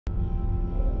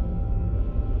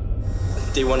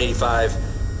Day 185,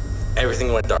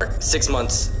 everything went dark. 6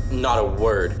 months, not a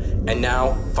word. And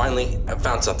now, finally, I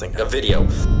found something, a video.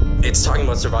 It's talking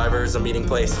about survivors, a meeting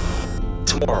place,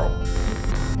 tomorrow.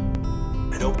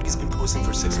 Nobody's been posting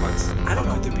for 6 months. I don't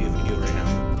know if there'd be a video right now.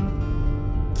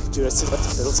 Dude, let's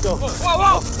go.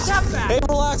 Whoa! Stop that! Hey,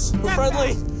 relax. We're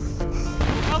friendly.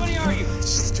 How many are you?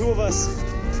 Just 2 of us.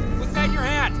 What's that in your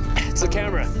hand? It's a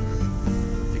camera.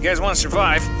 If you guys want to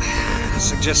survive, I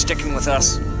suggest sticking with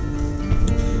us.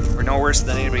 We're no worse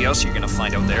than anybody else you're gonna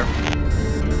find out there.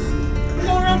 We're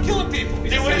going around killing people. Don't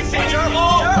fucking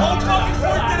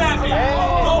point it at me!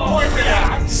 Don't point it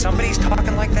at me! Somebody's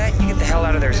talking like that, you get the hell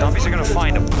out of there. Zombies are gonna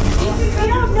find them. We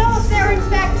don't know if they're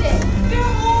infected. They're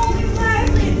all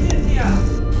plastic, Cynthia.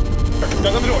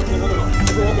 Knock on the door.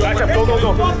 Back up. Go.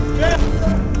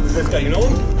 This guy, you know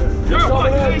him? No,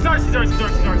 he's ours.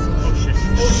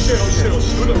 Oh shit.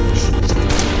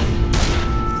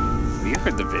 You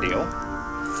heard the video.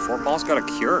 4 balls got a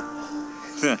cure.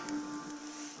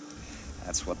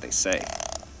 That's what they say.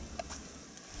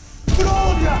 Put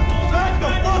all of you! Back the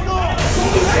fuck off!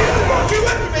 Hey, the fuck you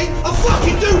with me? I'll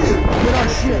fucking do you! Get our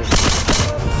shit.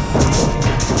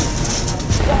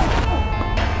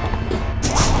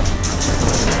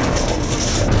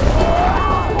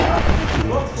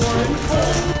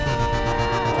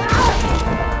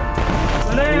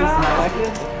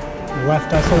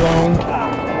 Left us alone.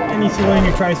 Any civilian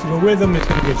who tries to go with them is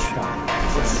going to get shot.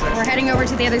 We're heading over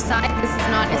to the other side. This is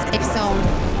not a safe zone.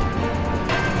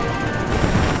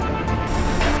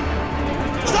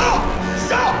 Stop!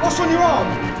 What's on your arm?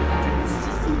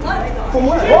 From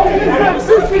where?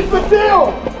 This is the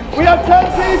deal! We have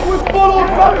 10 teams with full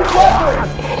automatic weapons!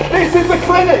 This is the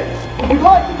clinic! If you'd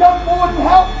like to come forward and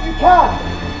help, you can!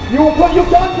 You will put your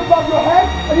guns above your head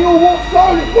and you will walk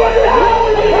slowly. What the hell are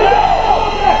you doing?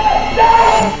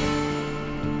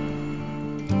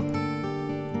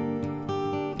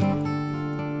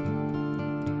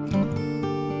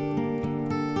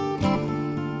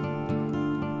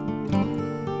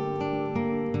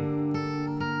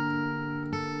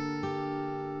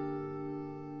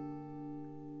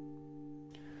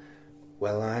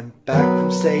 Well, I'm back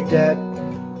from stay dead,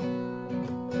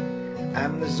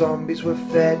 and the zombies were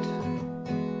fed.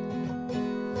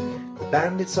 The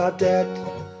bandits are dead,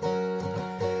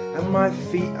 and my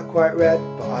feet are quite red,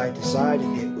 but I decided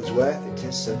it was worth it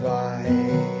to survive.